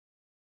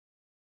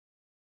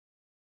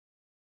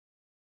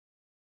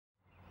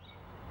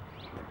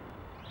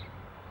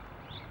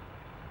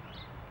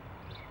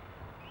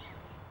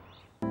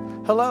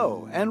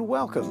Hello and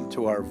welcome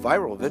to our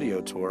viral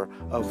video tour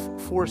of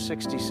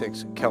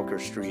 466 Kelker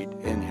Street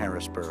in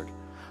Harrisburg.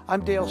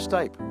 I'm Dale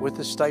Stipe with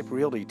the Stipe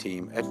Realty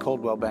team at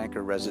Coldwell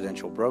Banker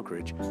Residential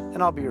Brokerage,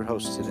 and I'll be your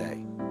host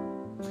today.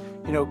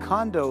 You know,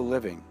 condo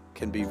living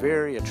can be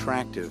very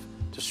attractive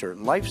to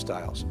certain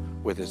lifestyles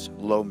with its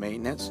low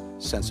maintenance,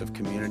 sense of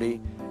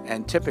community,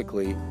 and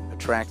typically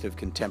attractive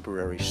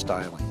contemporary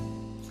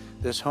styling.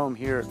 This home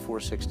here at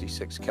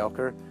 466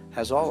 Kelker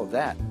has all of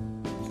that.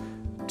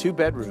 2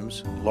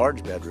 bedrooms,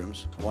 large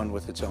bedrooms, one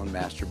with its own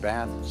master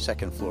bath,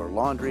 second floor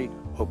laundry,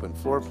 open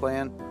floor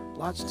plan,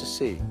 lots to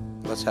see.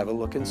 Let's have a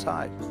look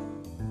inside.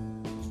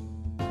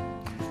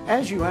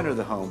 As you enter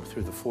the home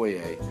through the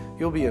foyer,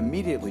 you'll be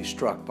immediately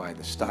struck by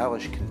the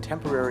stylish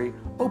contemporary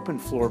open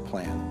floor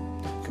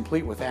plan,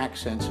 complete with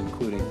accents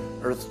including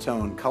earth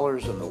tone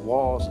colors on the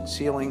walls and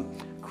ceiling,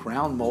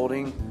 crown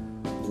molding,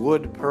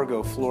 wood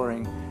pergo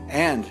flooring,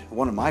 and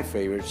one of my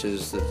favorites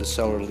is that the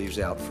seller leaves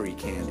out free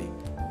candy.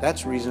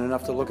 That's reason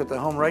enough to look at the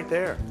home right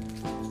there.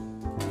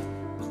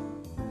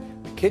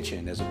 The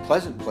kitchen is a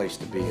pleasant place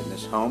to be in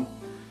this home.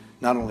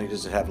 Not only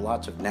does it have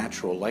lots of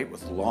natural light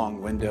with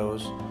long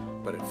windows,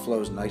 but it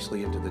flows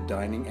nicely into the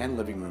dining and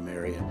living room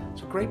area.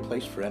 It's a great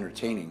place for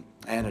entertaining,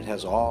 and it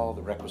has all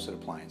the requisite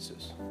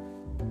appliances.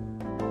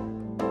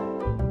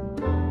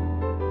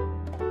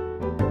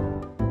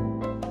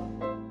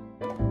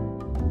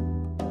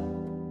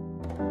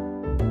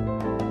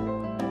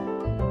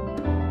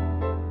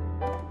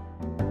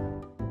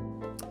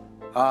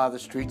 The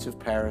streets of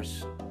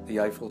Paris, the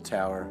Eiffel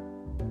Tower.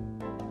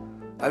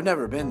 I've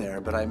never been there,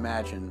 but I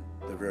imagine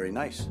they're very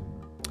nice.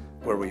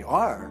 Where we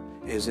are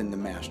is in the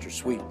master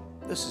suite.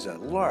 This is a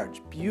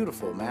large,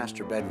 beautiful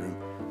master bedroom,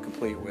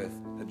 complete with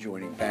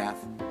adjoining bath.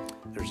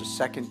 There's a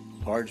second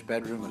large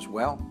bedroom as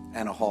well,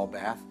 and a hall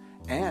bath,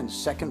 and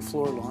second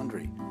floor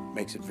laundry.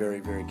 Makes it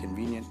very, very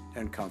convenient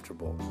and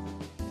comfortable.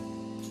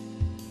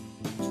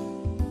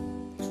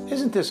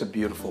 Isn't this a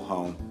beautiful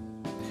home?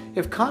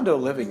 If condo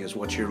living is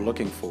what you're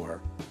looking for,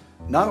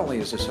 not only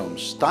is this home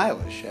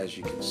stylish, as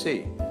you can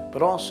see,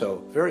 but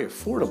also very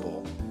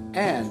affordable,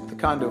 and the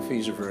condo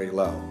fees are very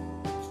low.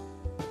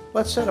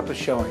 Let's set up a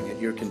showing at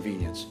your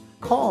convenience.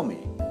 Call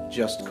me,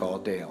 just call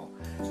Dale,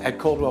 at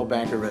Coldwell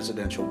Banker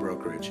Residential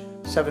Brokerage.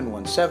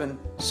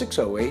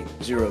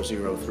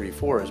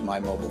 717-608-0034 is my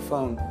mobile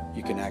phone.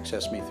 You can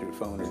access me through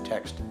phone or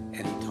text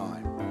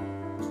anytime.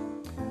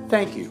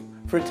 Thank you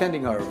for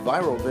attending our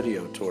viral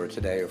video tour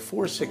today of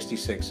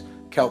 466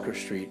 Kelker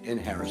Street in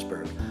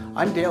Harrisburg.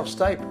 I'm Dale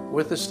Stipe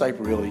with the Stipe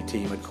Realty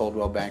team at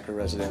Coldwell Banker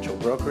Residential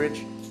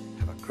Brokerage.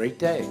 Have a great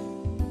day.